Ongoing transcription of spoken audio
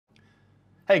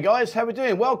Hey guys, how we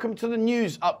doing? Welcome to the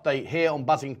news update here on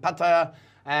Buzzing Pattaya,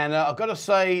 and I've got to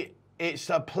say it's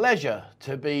a pleasure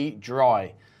to be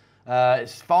dry.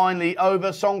 It's finally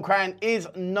over. Songkran is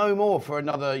no more for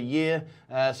another year,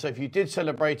 so if you did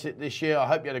celebrate it this year, I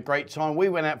hope you had a great time. We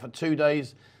went out for 2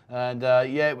 days, and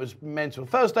yeah, it was mental.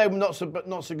 First day was not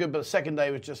so good, but the second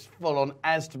day was just full on,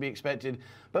 as to be expected.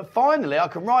 But finally, I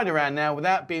can ride around now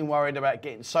without being worried about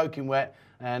getting soaking wet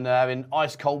and having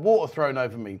ice cold water thrown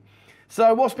over me.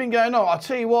 So what's been going on? I'll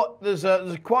tell you what, there's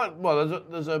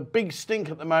a big stink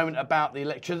at the moment about the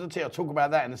electricity. I'll talk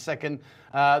about that in a second.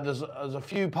 There's a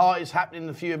few parties happening,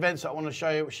 a few events that I want to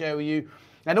share with you.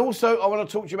 And also, I want to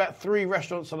talk to you about 3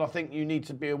 restaurants that I think you need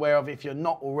to be aware of if you're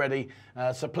not already.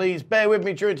 So please bear with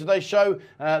me during today's show.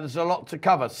 There's a lot to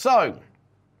cover. So,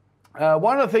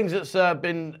 one of the things that's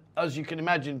been, as you can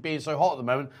imagine, being so hot at the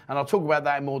moment, and I'll talk about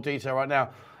that in more detail right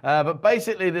now, but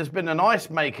basically there's been an ice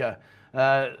maker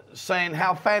saying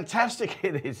how fantastic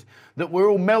it is that we're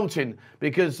all melting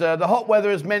because the hot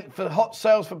weather has meant for hot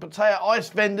sales for Pattaya ice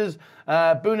vendors.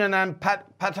 Bunanan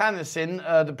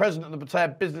Patanasin, the president of the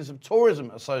Pattaya Business of Tourism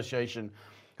Association,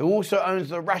 who also owns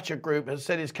the Ratcha Group, has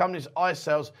said his company's ice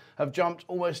sales have jumped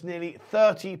almost nearly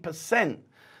 30%.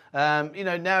 You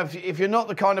know, now if you're not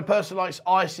the kind of person who likes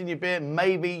ice in your beer,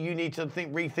 maybe you need to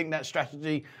rethink that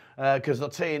strategy. Because I'll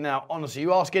tell you now, honestly,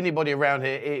 you ask anybody around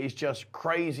here, it is just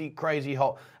crazy, crazy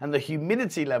hot. And the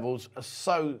humidity levels are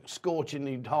so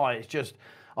scorchingly high. It's just,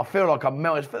 I feel like I'm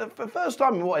melting. For the first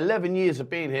time in, 11 years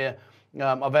of being here,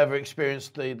 I've ever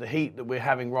experienced the heat that we're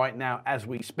having right now as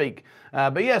we speak.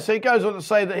 But yeah, so he goes on to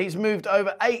say that he's moved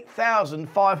over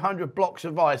 8,500 blocks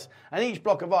of ice, and each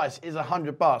block of ice is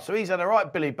 100 baht. So he's had a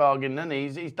right Billy bargain, and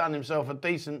he's done himself a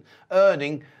decent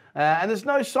earning. And there's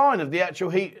no sign of the actual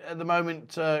heat at the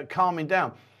moment calming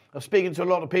down. I'm speaking to a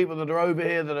lot of people that are over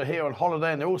here, that are here on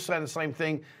holiday, and they're all saying the same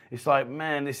thing. It's like,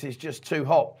 man, this is just too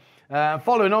hot.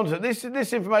 Following on to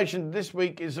this information this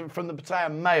week is from the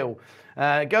Pattaya Mail.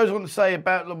 It goes on to say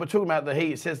about, we're talking about the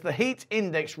heat. It says the heat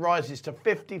index rises to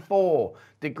 54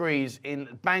 degrees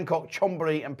in Bangkok,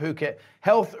 Chonburi and Phuket.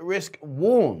 Health risk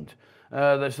warned.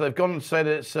 So they've gone and said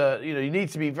it's, you need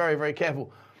to be very, very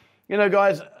careful. You know,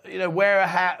 guys, wear a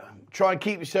hat, try and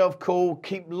keep yourself cool,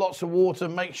 keep lots of water,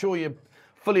 make sure you're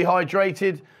fully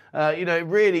hydrated. It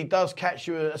really does catch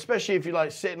you, especially if you're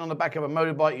like sitting on the back of a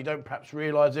motorbike, you don't perhaps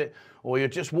realise it, or you're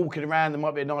just walking around, there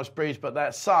might be a nice breeze, but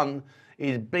that sun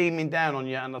is beaming down on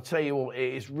you, and I'll tell you what,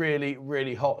 it is really,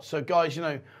 really hot. So guys,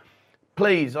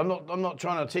 please, I'm not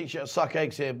trying to teach you to suck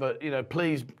eggs here, but,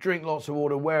 please drink lots of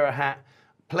water, wear a hat,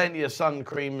 plenty of sun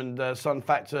cream and sun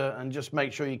factor, and just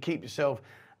make sure you keep yourself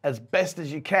as best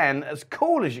as you can, as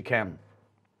cool as you can.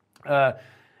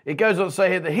 It goes on to say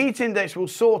here, the heat index will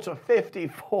soar to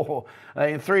 54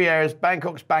 in 3 areas,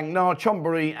 Bangkok's Bang Na,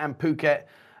 Chonburi and Phuket.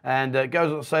 And it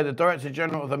goes on to say the Director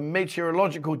General of the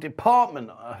Meteorological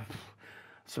Department,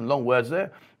 some long words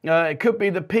there, it could be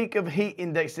the peak of heat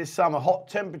index this summer. Hot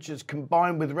temperatures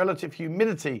combined with relative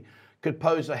humidity could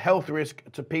pose a health risk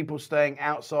to people staying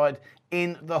outside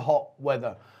in the hot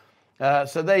weather.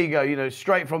 So there you go,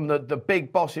 straight from the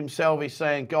big boss himself, he's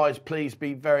saying, guys, please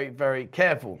be very, very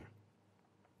careful.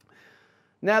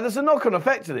 Now, there's a knock-on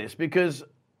effect to this because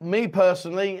me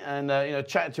personally, and,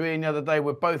 chatting to Ian the other day,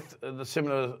 we're both the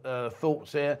similar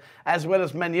thoughts here, as well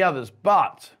as many others.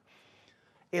 But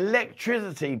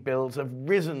electricity bills have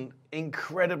risen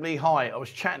incredibly high. I was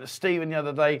chatting to Stephen the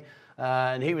other day,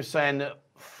 and he was saying that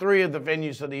 3 of the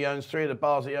venues that he owns, 3 of the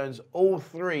bars he owns, all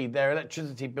 3, their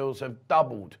electricity bills have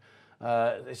doubled.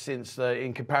 Since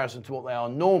in comparison to what they are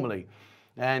normally.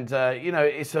 And,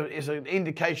 it's an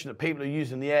indication that people are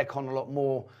using the aircon a lot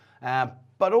more.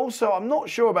 But also, I'm not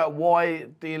sure about why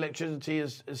the electricity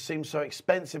has seemed so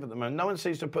expensive at the moment. No one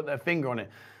seems to put their finger on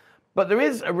it. But there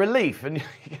is a relief, and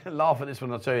you can laugh at this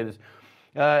when I tell you this.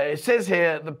 It says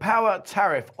here, the power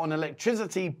tariff on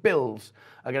electricity bills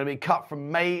are going to be cut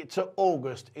from May to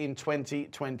August in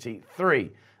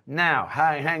 2023. Now,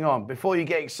 hang on, before you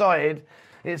get excited,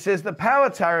 it says the power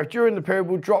tariff during the period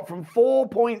will drop from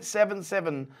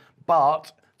 4.77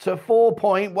 baht to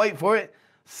 4.70.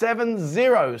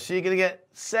 So you're going to get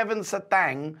 7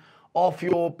 satang off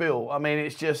your bill. I mean,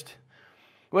 it's just,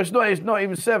 well, it's not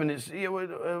even 7. It was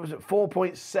at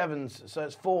 4.7. So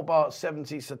it's 4 baht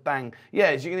 70 satang.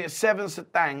 Yeah, so you're going to get 7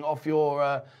 satang off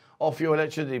your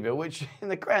electricity bill, which in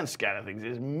the grand scale of things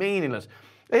is meaningless.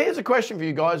 Here's a question for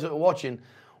you guys that are watching.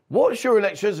 What's your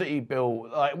electricity bill?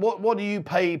 Like, what do you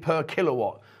pay per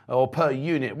kilowatt or per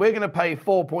unit? We're going to pay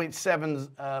 4.7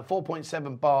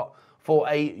 baht for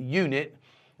a unit.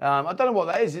 I don't know what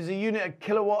that is. Is a unit a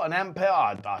kilowatt, an ampere?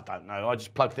 I don't know. I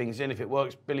just plug things in. If it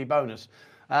works, Billy bonus.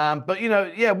 But, you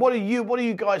know, yeah, what are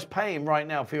you guys paying right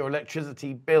now for your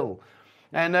electricity bill?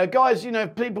 And guys, you know,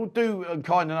 if people do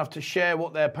kind enough to share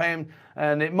what they're paying,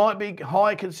 and it might be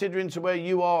high considering to where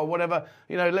you are or whatever,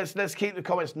 you know, let's keep the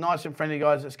comments nice and friendly,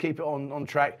 guys. Let's keep it on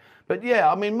track. But yeah,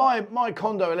 I mean, my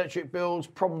condo electric bill's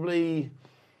probably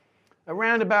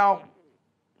around about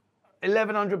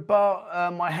 1,100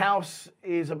 baht. My house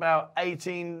is about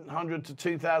 1,800 to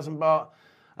 2,000 baht.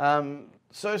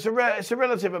 So it's a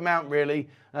relative amount, really.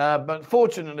 But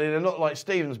fortunately, they're not like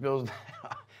Stephen's bills.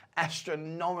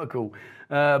 Astronomical.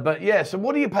 But yeah, so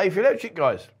what do you pay for electric,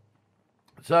 guys?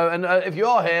 So, and if you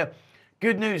are here,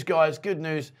 good news, guys, good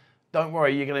news. Don't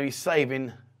worry, you're going to be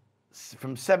saving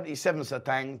from 77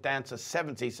 satang down to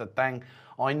 70 satang.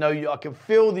 I know you, I can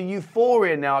feel the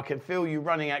euphoria now. I can feel you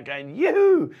running out going,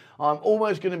 yoo-hoo! I'm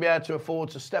almost going to be able to afford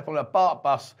to step on a Baht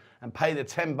bus and pay the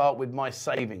 10 baht with my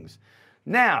savings.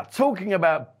 Now, talking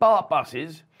about Baht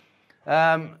buses,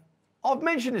 I've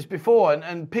mentioned this before,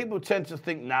 and people tend to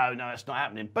think, no, it's not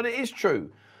happening. But it is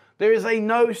true. There is a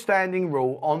no standing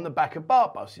rule on the back of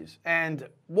Baht buses. And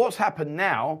what's happened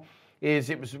now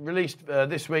is it was released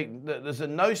this week that there's a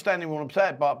no standing rule on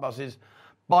Pattaya Baht buses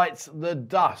bites the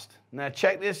dust. Now,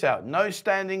 check this out. No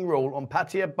standing rule on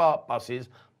Pattaya Baht buses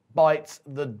bites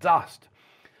the dust.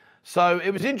 So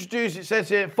it was introduced, it says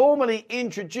here, formally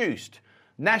introduced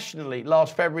nationally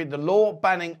last February, the law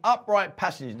banning upright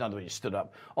passengers, in other words, stood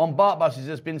up, on Baht buses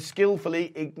has been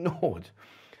skillfully ignored.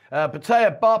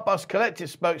 Pattaya Baht Bus Collective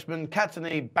spokesman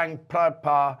Katani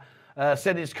Bangprapa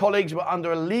said his colleagues were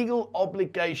under a legal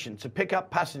obligation to pick up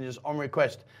passengers on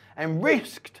request and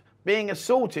risked being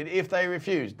assaulted if they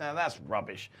refused. Now, that's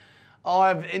rubbish.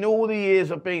 In all the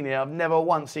years I've been here, I've never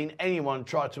once seen anyone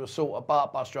try to assault a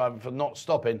Baht bus driver for not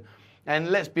stopping. And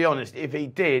let's be honest, if he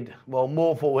did, well,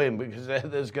 more for him, because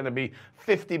there's going to be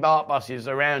 50 Baht buses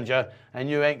around you and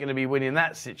you ain't going to be winning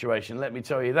that situation, let me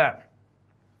tell you that.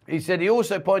 He said he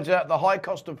also pointed out the high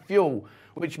cost of fuel,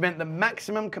 which meant the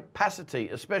maximum capacity,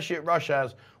 especially at rush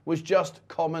hours, was just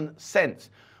common sense,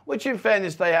 which in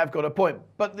fairness, they have got a point.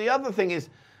 But the other thing is,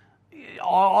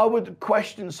 I would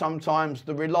question sometimes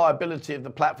the reliability of the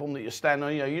platform that you're standing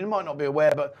on. You know, you might not be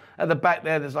aware, but at the back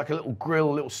there's like a little grill,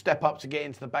 a little step up to get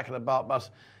into the back of the Baht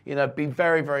bus. You know, be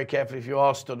very, very careful if you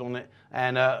are stood on it.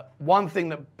 And one thing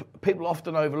that people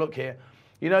often overlook here,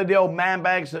 you know, the old man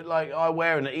bags that like I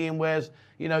wear and that Ian wears,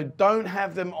 you know, don't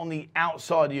have them on the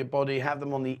outside of your body, have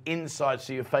them on the inside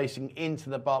so you're facing into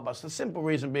the Baht bus. The simple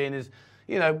reason being is,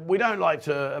 you know, we don't like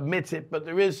to admit it, but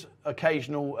there is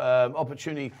occasional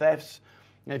opportunity thefts.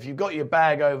 And if you've got your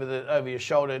bag over your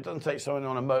shoulder, it doesn't take someone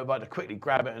on a motorbike to quickly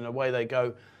grab it and away they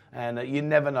go. And you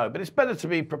never know. But it's better to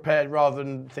be prepared rather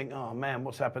than think, oh man,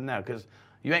 what's happened now? Because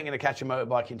you ain't going to catch a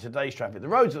motorbike in today's traffic. The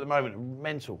roads at the moment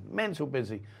are mental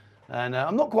busy. And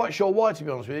I'm not quite sure why, to be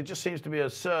honest with you. It just seems to be a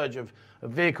surge of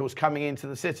vehicles coming into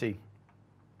the city.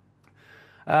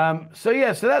 So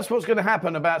that's what's going to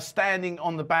happen about standing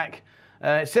on the back.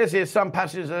 It says here some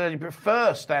passengers already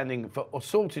prefer standing for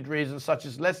assaulted reasons such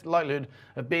as less likelihood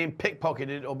of being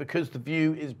pickpocketed or because the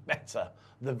view is better.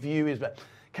 The view is better.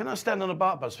 Can I stand on a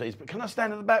Baht bus, please? But can I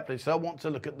stand at the back, please? So I want to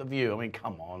look at the view. I mean,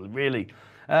 come on, really.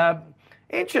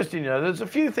 Interesting, you know, there's a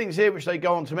few things here which they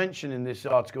go on to mention in this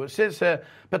article. It says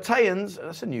Pattayans,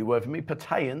 that's a new word for me,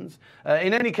 Pattayans,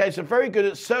 in any case, are very good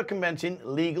at circumventing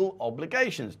legal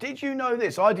obligations. Did you know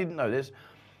this? I didn't know this.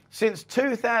 Since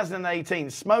 2018,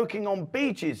 smoking on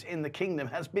beaches in the kingdom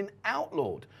has been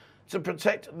outlawed to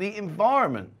protect the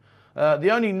environment. The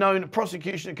only known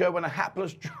prosecution occurred when a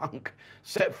hapless drunk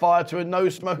set fire to a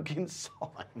no-smoking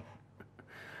sign.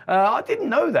 I didn't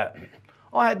know that.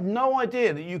 I had no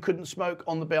idea that you couldn't smoke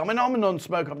on the beach. I mean, I'm a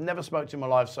non-smoker. I've never smoked in my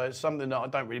life, so it's something that I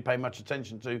don't really pay much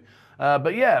attention to.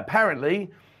 But yeah,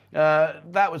 apparently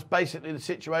that was basically the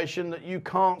situation, that you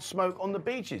can't smoke on the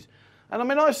beaches. And I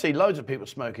mean, I see loads of people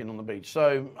smoking on the beach,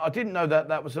 so I didn't know that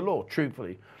that was the law,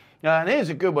 truthfully. And here's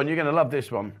a good one. You're going to love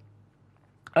this one.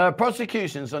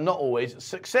 Prosecutions are not always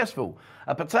successful.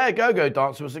 A Pattaya go-go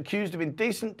dancer was accused of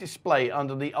indecent display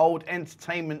under the Old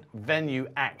Entertainment Venue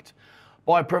Act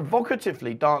by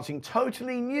provocatively dancing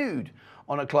totally nude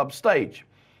on a club stage.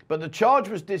 But the charge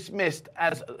was dismissed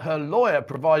as her lawyer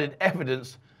provided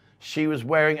evidence she was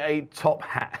wearing a top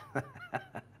hat.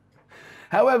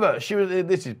 However,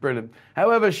 this is brilliant.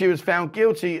 However, she was found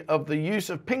guilty of the use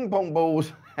of ping pong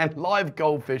balls and live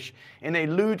goldfish in a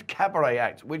lewd cabaret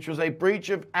act, which was a breach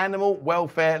of animal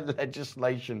welfare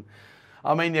legislation.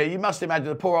 I mean, yeah, you must imagine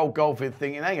the poor old goldfish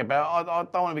thinking, hang about, I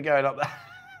don't want to be going up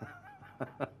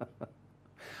there.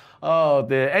 Oh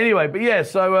dear. Anyway, but yeah,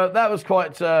 so that was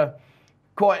quite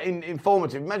quite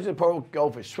informative. Imagine a poor old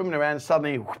goldfish swimming around,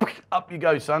 suddenly up you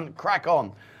go, son, crack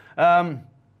on.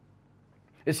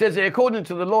 It says here, according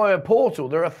to the lawyer portal,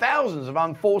 there are thousands of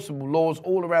unenforceable laws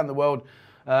all around the world.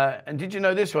 And did you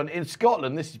know this one? In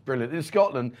Scotland, this is brilliant, in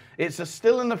Scotland, it's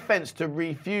still an offence to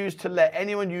refuse to let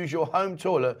anyone use your home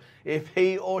toilet if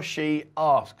he or she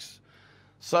asks.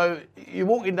 So you're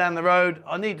walking down the road,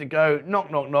 I need to go, knock,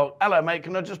 knock, knock. Hello, mate,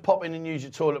 can I just pop in and use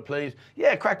your toilet, please?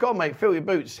 Yeah, crack on, mate, fill your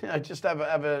boots. Just have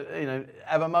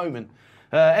a moment.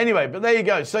 Anyway, but there you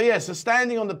go. So yeah, so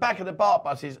standing on the back of the BART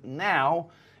buses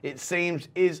now, it seems,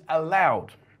 is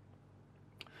allowed.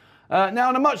 Now,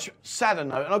 on a much sadder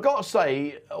note, and I've got to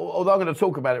say, although I'm going to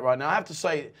talk about it right now, I have to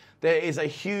say there is a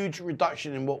huge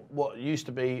reduction in what used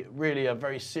to be really a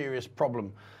very serious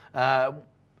problem.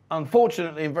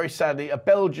 Unfortunately and very sadly, a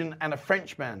Belgian and a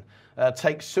Frenchman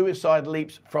take suicide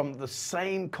leaps from the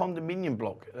same condominium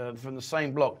block, from the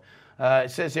same block. It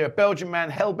says here, a Belgian man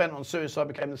hell-bent on suicide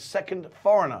became the second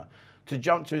foreigner to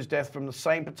jump to his death from the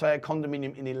same Pattaya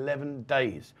condominium in 11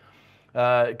 days.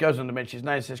 It goes on to mention his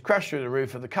name. It says, crashed through the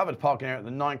roof of the covered parking area at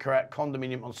the 9-carat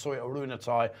condominium on Soy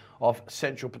Arunatai off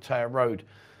Central Pattaya Road.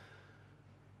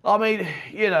 I mean,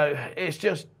 it's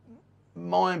just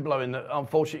mind-blowing that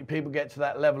unfortunately people get to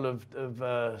that level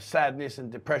of sadness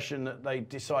and depression that they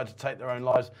decide to take their own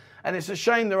lives. And it's a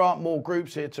shame there aren't more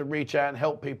groups here to reach out and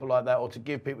help people like that, or to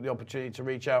give people the opportunity to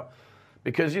reach out,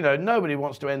 because nobody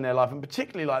wants to end their life, and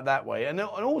particularly like that way. And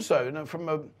also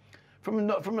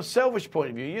from a selfish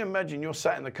point of view, you imagine you're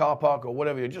sat in the car park or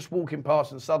whatever, you're just walking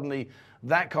past and suddenly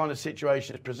that kind of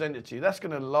situation is presented to you. That's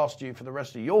going to last you for the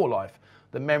rest of your life,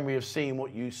 the memory of seeing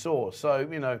what you saw. So,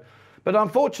 but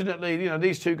unfortunately,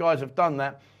 these two guys have done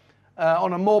that.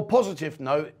 On a more positive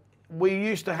note, we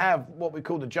used to have what we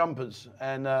call the jumpers,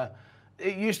 and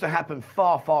it used to happen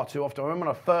far, far too often. I remember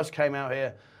when I first came out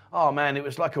here, oh man, it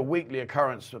was like a weekly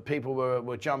occurrence that people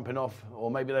were jumping off, or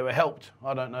maybe they were helped,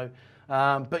 I don't know.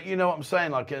 But you know what I'm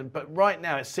saying, but right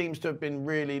now it seems to have been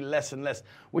really less and less,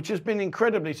 which has been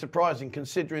incredibly surprising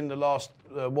considering the last,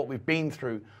 what we've been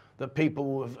through, that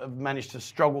people have managed to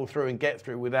struggle through and get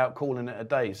through without calling it a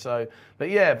day. So, but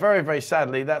yeah, very, very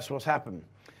sadly, that's what's happened.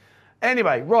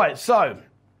 Anyway, right, so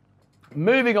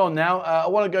moving on now, I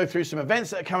want to go through some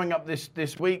events that are coming up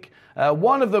this week.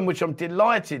 One of them, which I'm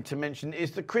delighted to mention,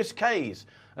 is the Chris Kays.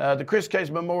 The Chris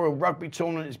Kays Memorial Rugby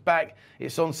Tournament is back.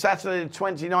 It's on Saturday the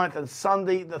 29th and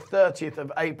Sunday the 30th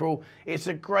of April. It's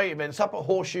a great event. It's up at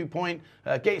Horseshoe Point.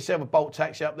 Get yourself a Bolt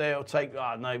taxi up there. It'll take,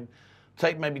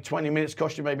 take maybe 20 minutes,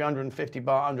 cost you maybe 150 baht,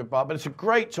 100 baht. But it's a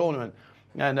great tournament.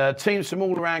 And teams from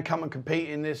all around come and compete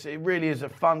in this. It really is a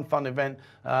fun event.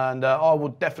 And I will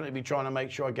definitely be trying to make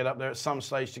sure I get up there at some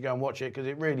stage to go and watch it, because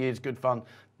it really is good fun.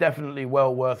 Definitely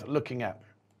well worth looking at.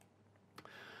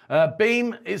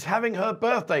 Beam is having her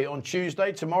birthday on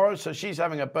Tuesday, tomorrow, so she's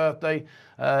having a birthday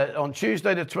on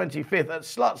Tuesday the 25th at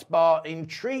Sluts Bar in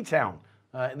Treetown.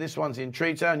 This one's in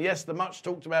Treetown. Yes, the much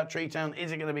talked about Treetown.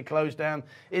 Is it going to be closed down?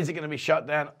 Is it going to be shut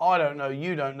down? I don't know.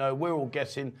 You don't know. We're all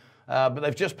guessing. But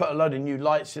they've just put a load of new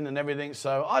lights in and everything,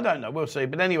 so I don't know. We'll see.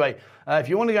 But anyway, if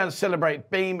you want to go and celebrate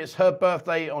Beam, it's her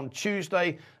birthday on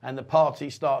Tuesday, and the party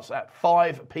starts at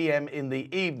 5 p.m. in the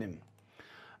evening.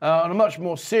 On a much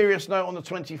more serious note, on the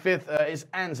 25th is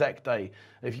Anzac Day.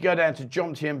 If you go down to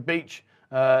Jomtien Beach,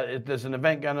 there's an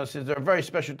event going on. There's a very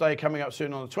special day coming up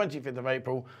soon on the 25th of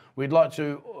April. We'd like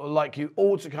you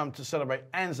all to come to celebrate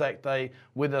Anzac Day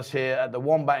with us here at the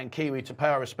Wombat and Kiwi to pay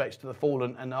our respects to the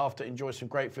fallen, and after enjoy some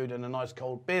great food and a nice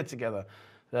cold beer together.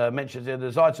 Mentions here,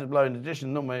 there's items below in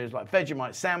addition, normally like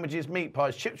Vegemite sandwiches, meat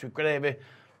pies, chips with gravy,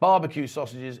 barbecue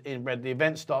sausages in bread. The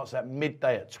event starts at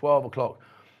midday at 12 o'clock.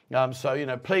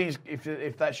 So, please,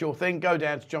 if that's your thing, go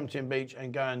down to Jomtien Beach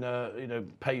and go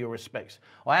and, pay your respects.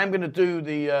 I am going to do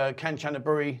the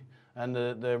Kanchanaburi and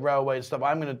the railway and stuff.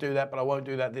 I'm going to do that, but I won't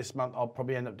do that this month. I'll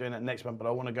probably end up doing that next month, but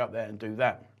I want to go up there and do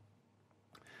that.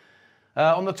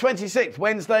 On the 26th,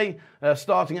 Wednesday,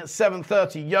 starting at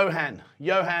 7:30, Johan.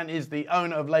 Johan is the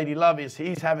owner of Lady Love.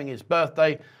 He's having his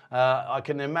birthday. I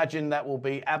can imagine that will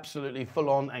be absolutely full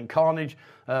on and carnage.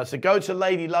 So go to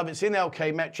Lady Love. It's in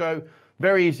LK Metro.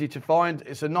 Very easy to find.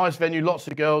 It's a nice venue, lots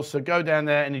of girls. So go down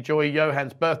there and enjoy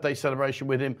Johan's birthday celebration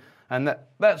with him. And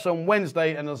that's on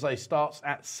Wednesday, and as I say, starts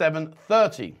at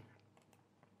 7:30.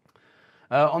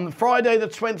 On the Friday the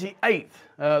 28th,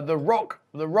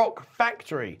 the Rock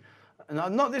Factory. No,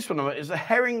 not this one, it's a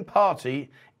herring party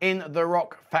in the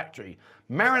Rock Factory.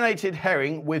 Marinated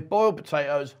herring with boiled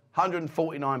potatoes,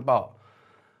 149 baht.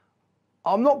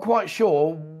 I'm not quite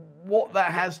sure what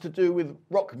that has to do with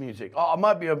rock music.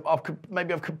 Maybe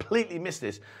I've completely missed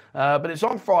this, but it's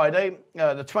on Friday,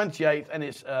 the 28th, and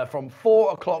it's from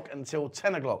 4 o'clock until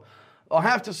 10 o'clock. I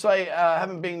have to say,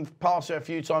 having been past there a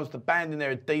few times, the band in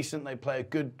there are decent. They play a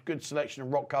good selection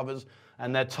of rock covers,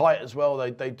 and they're tight as well.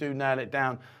 They do nail it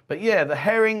down. But yeah, the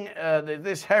herring,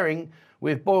 this herring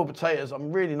with boiled potatoes,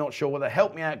 I'm really not sure what they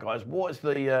help me out, guys. What is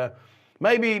the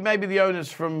maybe the owners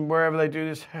from wherever they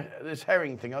do this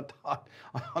herring thing? I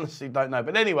honestly don't know.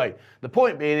 But anyway, the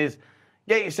point being is,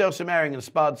 get yourself some herring and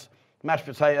spuds, mashed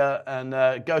potato,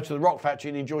 and go to the Rock Factory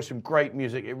and enjoy some great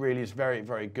music. It really is very,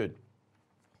 very good.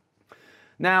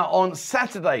 Now, on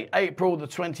Saturday, April the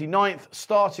 29th,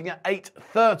 starting at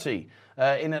 8:30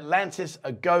 in Atlantis,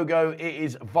 a go-go, it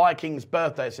is Viking's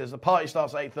birthday. It says the party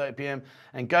starts at 8:30 p.m.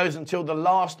 and goes until the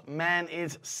last man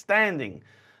is standing.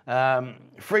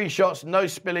 Free shots, no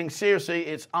spilling. Seriously,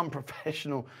 it's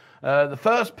unprofessional. The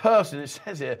first person, it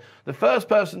says here, the first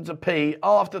person to pee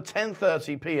after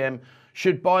 10:30 p.m.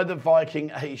 should buy the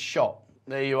Viking a shot.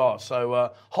 There you are.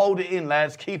 So hold it in,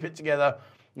 lads. Keep it together.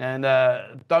 And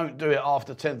don't do it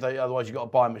after 10:30, otherwise you've got to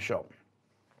buy them a shot.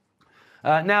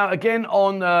 Now, again,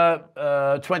 on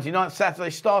 29th,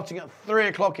 Saturday, starting at 3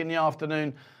 o'clock in the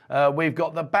afternoon, we've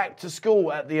got the back to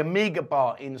school at the Amiga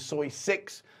Bar in Soy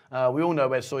 6. We all know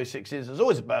where Soy 6 is. There's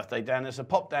always a birthday down there, so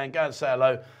pop down, go and say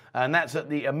hello. And that's at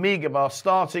the Amiga Bar,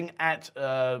 starting at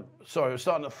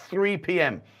 3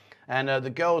 p.m. And the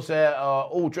girls there are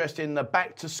all dressed in the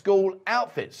back-to-school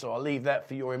outfits. So I'll leave that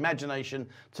for your imagination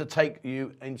to take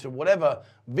you into whatever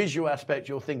visual aspect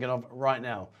you're thinking of right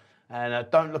now. And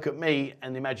don't look at me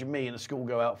and imagine me in a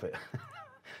schoolgirl outfit.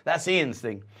 That's Ian's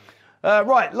thing.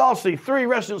 Right, lastly, 3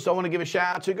 restaurants I want to give a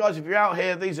shout out to. Guys, if you're out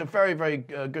here, these are very, very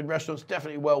good restaurants.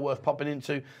 Definitely well worth popping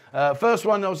into. First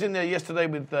one, I was in there yesterday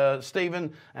with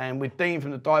Stephen and with Dean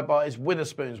from the Dive Bar, is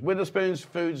Witherspoon's. Witherspoon's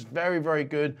food's very, very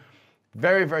good.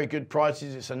 Very, very good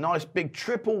prices. It's a nice big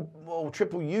triple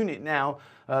unit now.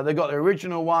 They've got the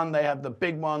original one. They have the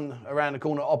big one around the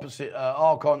corner opposite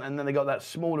Archon, and then they got that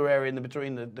smaller area in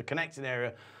between the connecting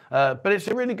area. But it's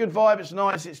a really good vibe. It's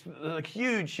nice. It's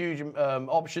huge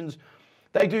options.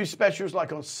 They do specials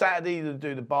like on Saturday. They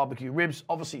do the barbecue ribs.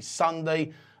 Obviously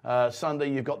Sunday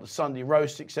you've got the Sunday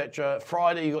roast, etc.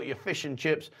 Friday you've got your fish and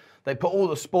chips. They put all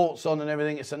the sports on and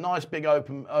everything. It's a nice big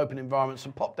open environment.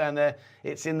 So pop down there.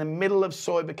 It's in the middle of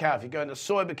Soy Buakhao. If you go into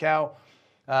Soy Buakhao,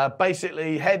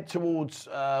 basically head towards,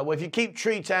 if you keep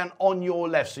Tree Town on your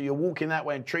left, so you're walking that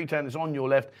way and Tree Town is on your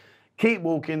left, keep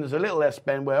walking. There's a little left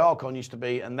bend where Archon used to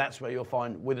be, and that's where you'll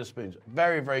find Witherspoons.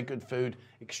 Very, very good food,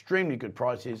 extremely good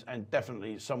prices, and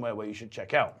definitely somewhere where you should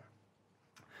check out.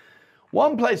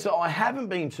 One place that I haven't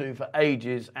been to for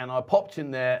ages, and I popped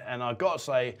in there, and I've got to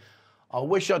say, I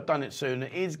wish I'd done it sooner,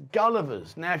 is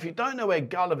Gulliver's. Now, if you don't know where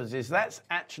Gulliver's is, that's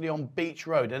actually on Beach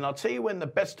Road. And I'll tell you when the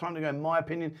best time to go, in my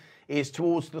opinion, is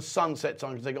towards the sunset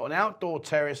time, because they've got an outdoor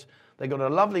terrace. They've got a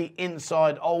lovely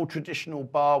inside, old traditional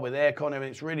bar with aircon and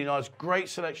everything. It's really nice. Great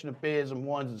selection of beers and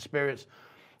wines and spirits.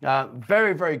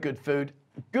 Very, very good food.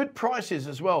 Good prices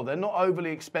as well. They're not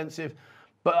overly expensive.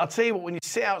 But I'll tell you what, when you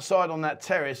sit outside on that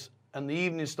terrace and the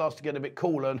evening starts to get a bit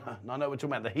cooler, and I know we're talking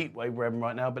about the heat wave we're having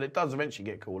right now, but it does eventually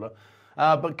get cooler.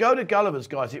 But go to Gulliver's,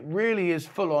 guys. It really is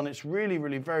full on. It's really,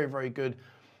 really very, very good.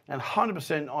 And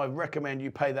 100% I recommend you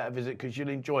pay that a visit because you'll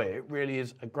enjoy it. It really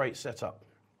is a great setup.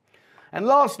 And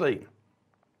lastly,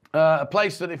 a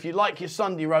place that if you like your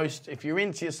Sunday roast, if you're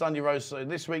into your Sunday roast, so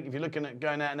this week, if you're looking at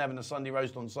going out and having a Sunday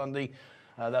roast on Sunday,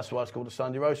 that's why it's called a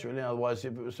Sunday roast, really. Otherwise,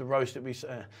 if it was a roast, it'd be...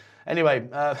 Anyway,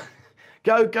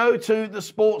 go to the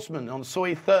Sportsman on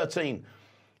Soy 13.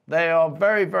 They are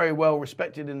very, very well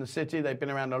respected in the city. They've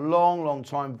been around a long, long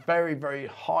time. Very, very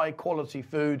high quality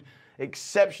food.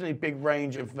 Exceptionally big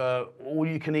range of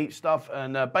all-you-can-eat stuff.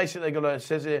 And basically, it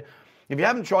says here, if you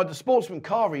haven't tried the Sportsman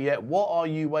Carvery yet, what are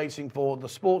you waiting for? The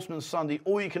Sportsman Sunday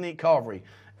all-you-can-eat Carvery.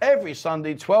 Every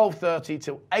Sunday, 12:30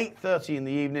 till 8:30 in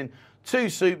the evening. 2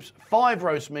 soups, 5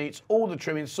 roast meats, all the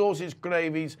trimmings, sauces,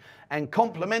 gravies, and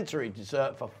complimentary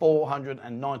dessert for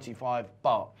 495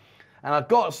 baht. And I've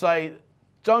got to say,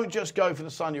 don't just go for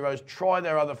the Sunday roast, try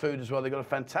their other food as well. They've got a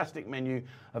fantastic menu,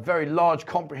 a very large,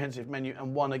 comprehensive menu,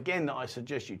 and one, again, that I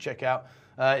suggest you check out.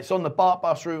 It's on the BART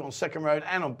bus route on 2nd Road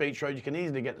and on Beach Road. You can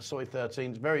easily get to Soy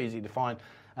 13. It's very easy to find.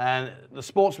 And the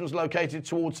Sportsman's located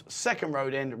towards 2nd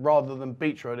Road end rather than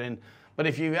Beach Road end. But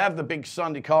if you have the big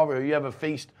Sunday carvery or you have a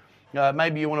feast,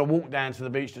 maybe you want to walk down to the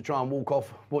beach to try and walk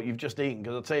off what you've just eaten,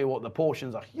 because I'll tell you what, the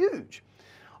portions are huge.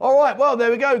 All right, well,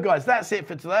 there we go, guys. That's it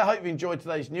for today. I hope you enjoyed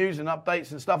today's news and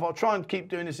updates and stuff. I'll try and keep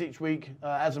doing this each week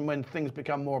as and when things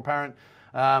become more apparent.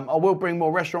 I will bring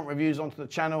more restaurant reviews onto the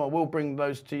channel. I will bring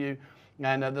those to you.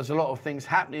 And there's a lot of things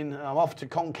happening. I'm off to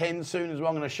Konkan soon as well.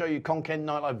 I'm going to show you Konkan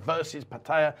nightlife versus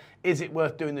Pattaya. Is it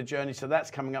worth doing the journey? So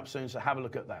that's coming up soon, so have a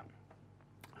look at that.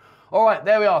 All right,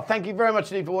 there we are. Thank you very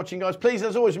much indeed for watching, guys. Please,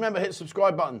 as always, remember, hit the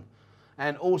subscribe button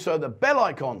and also the bell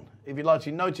icon if you'd like to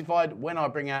be notified when I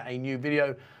bring out a new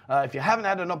video. If you haven't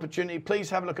had an opportunity, please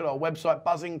have a look at our website,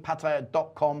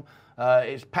 buzzingpattaya.com.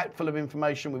 It's packed full of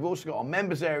information. We've also got our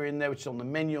members area in there, which is on the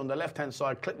menu on the left-hand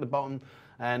side. Click the button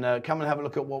and come and have a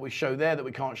look at what we show there that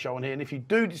we can't show on here. And if you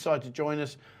do decide to join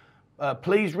us,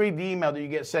 please read the email that you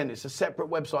get sent. It's a separate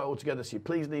website altogether, so you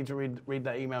please need to read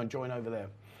that email and join over there.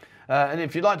 And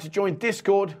if you'd like to join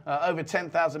Discord, over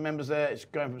 10,000 members there. It's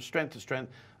going from strength to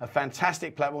strength. A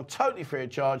fantastic platform, totally free of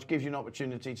charge, gives you an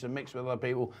opportunity to mix with other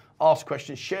people, ask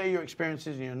questions, share your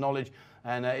experiences and your knowledge.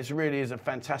 And it really is a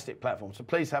fantastic platform. So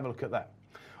please have a look at that.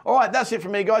 All right, that's it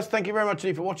from me, guys. Thank you very much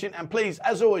indeed for watching. And please,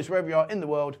 as always, wherever you are in the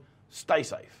world, stay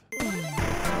safe.